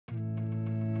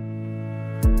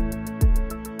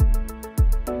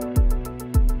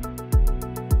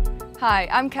Hi,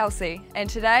 I'm Kelsey, and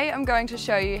today I'm going to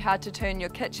show you how to turn your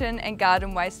kitchen and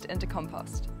garden waste into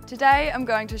compost. Today I'm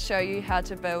going to show you how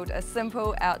to build a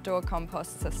simple outdoor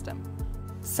compost system.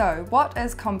 So, what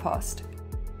is compost?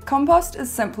 Compost is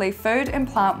simply food and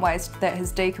plant waste that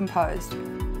has decomposed.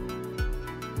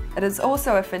 It is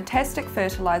also a fantastic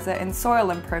fertiliser and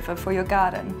soil improver for your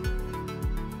garden.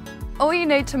 All you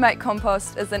need to make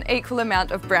compost is an equal amount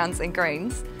of browns and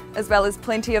greens, as well as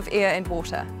plenty of air and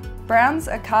water. Browns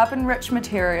are carbon-rich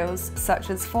materials such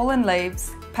as fallen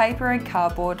leaves, paper and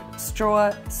cardboard,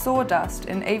 straw, sawdust,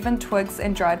 and even twigs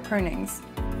and dried prunings.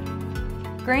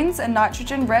 Greens are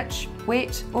nitrogen-rich,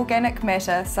 wet, organic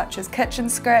matter such as kitchen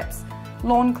scraps,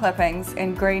 lawn clippings,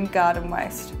 and green garden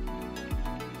waste.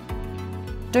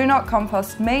 Do not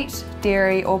compost meat,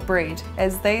 dairy, or bread,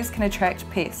 as these can attract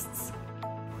pests.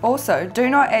 Also, do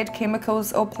not add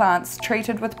chemicals or plants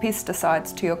treated with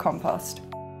pesticides to your compost.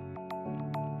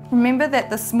 Remember that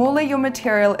the smaller your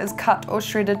material is cut or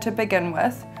shredded to begin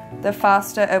with, the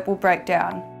faster it will break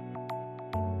down.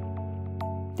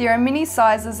 There are many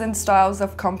sizes and styles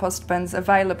of compost bins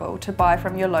available to buy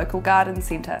from your local garden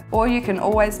centre, or you can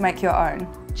always make your own.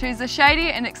 Choose a shady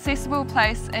and accessible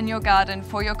place in your garden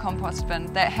for your compost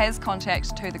bin that has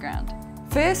contact to the ground.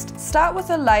 First, start with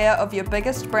a layer of your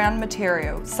biggest brown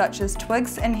material, such as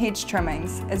twigs and hedge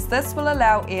trimmings, as this will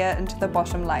allow air into the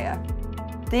bottom layer.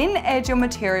 Then add your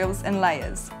materials in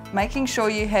layers, making sure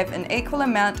you have an equal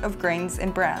amount of greens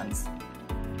and browns.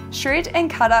 Shred and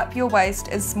cut up your waste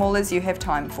as small as you have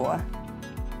time for.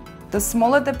 The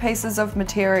smaller the pieces of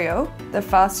material, the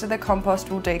faster the compost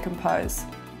will decompose.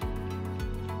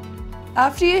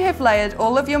 After you have layered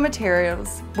all of your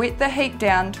materials, wet the heap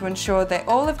down to ensure that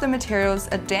all of the materials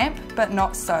are damp but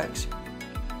not soaked.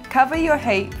 Cover your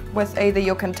heap with either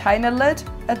your container lid,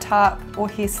 a tarp, or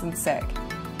Hessian sack.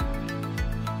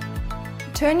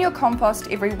 Turn your compost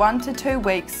every 1 to 2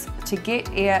 weeks to get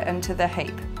air into the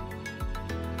heap.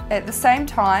 At the same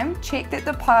time, check that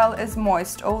the pile is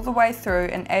moist all the way through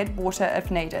and add water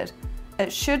if needed.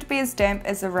 It should be as damp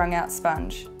as a wrung-out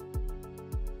sponge.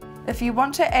 If you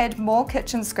want to add more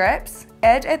kitchen scraps,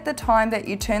 add at the time that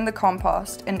you turn the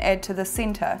compost and add to the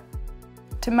centre.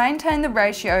 To maintain the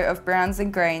ratio of browns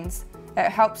and greens,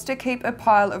 it helps to keep a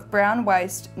pile of brown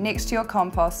waste next to your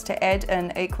compost to add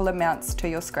in equal amounts to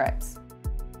your scraps.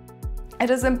 It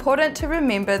is important to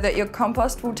remember that your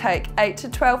compost will take 8 to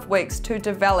 12 weeks to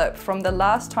develop from the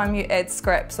last time you add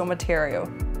scraps or material.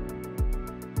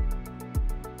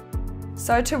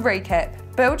 So to recap,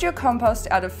 build your compost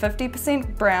out of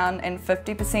 50% brown and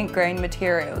 50% green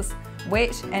materials,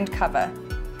 wet and cover.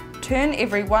 Turn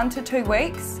every 1 to 2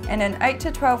 weeks, and in 8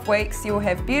 to 12 weeks you will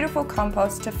have beautiful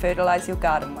compost to fertilise your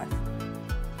garden with.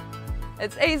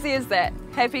 It's easy as that.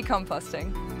 Happy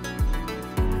composting!